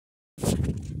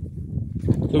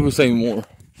See if we see more.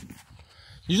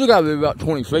 You still gotta be about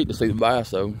 20 feet to see the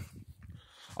bass, though.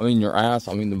 I mean, your ass.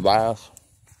 I mean, the bass.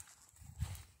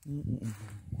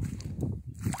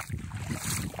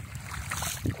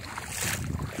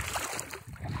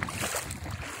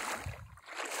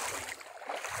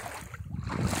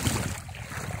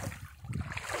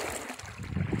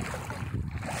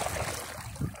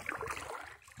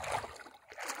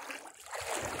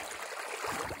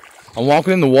 I'm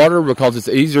walking in the water because it's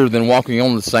easier than walking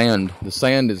on the sand. The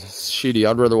sand is shitty.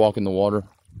 I'd rather walk in the water.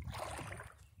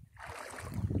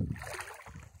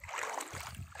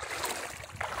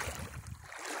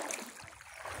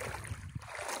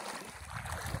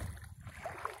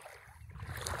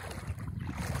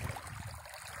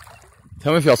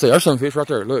 Tell me if y'all see. There's some fish right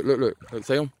there. Look, look, look. Look,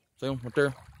 see them? See them right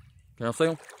there? Can y'all see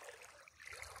them?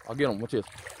 I'll get them. Watch this.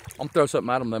 I'm gonna throw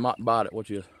something at them. They might bite it. Watch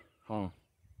this. Hold on.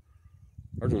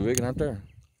 There's a big one right there.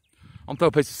 I'm gonna throw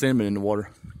a piece of cinnamon in the water.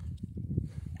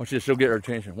 Watch this. She'll get her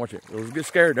attention. Watch it. It'll get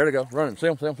scared. There they go. Running. See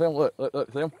them? See them? See them? Look, look,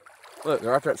 look. See them? Look,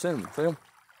 they're after that cinnamon. See them?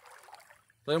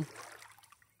 See them?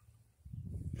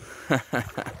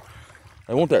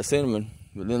 They want that cinnamon,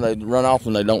 but then they run off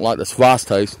when they don't like the spice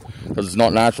taste because it's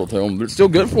not natural to them. But it's still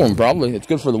good for them, probably. It's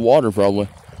good for the water, probably.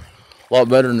 A lot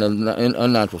better than the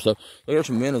unnatural stuff. There's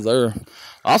some minnows there.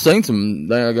 I've seen some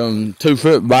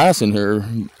 2-foot bass in here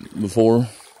before.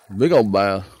 Big old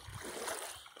bass.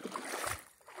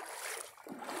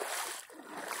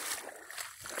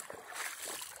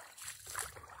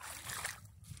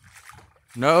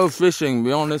 No fishing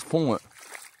beyond this point.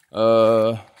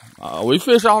 We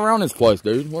fish all around this place,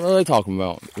 dude. What are they talking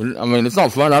about? I mean, it's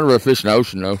not fun. I'd rather fish in the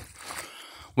ocean, though.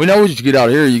 We know what you get out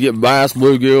here. You get bass,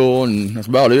 bluegill, and that's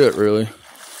about it, really.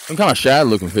 Some kind of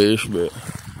shad-looking fish, but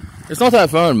it's not that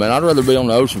fun, man. I'd rather be on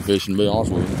the ocean fishing, to be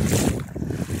honest with you.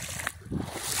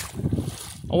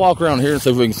 I'll walk around here and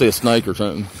see if we can see a snake or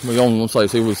something. We're going to say,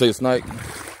 see if we can see a snake.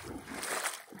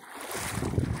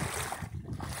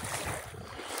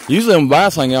 Usually them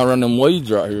bass hang out around them weeds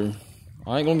right here.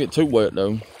 I ain't going to get too wet,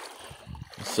 though.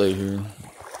 Let's see here.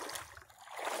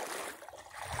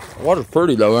 The water's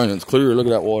pretty, though, ain't it? It's clear. Look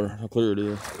at that water. How clear it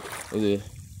is. Look at this.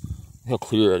 How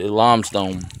clear it is.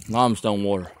 Limestone. Limestone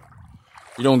water.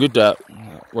 You don't get that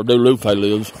where Duluth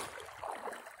lives.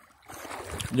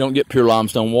 You don't get pure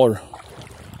limestone water.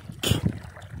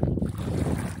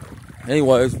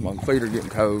 Anyways, my feet are getting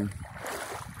cold.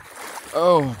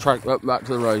 Oh, track up back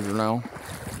to the razor now.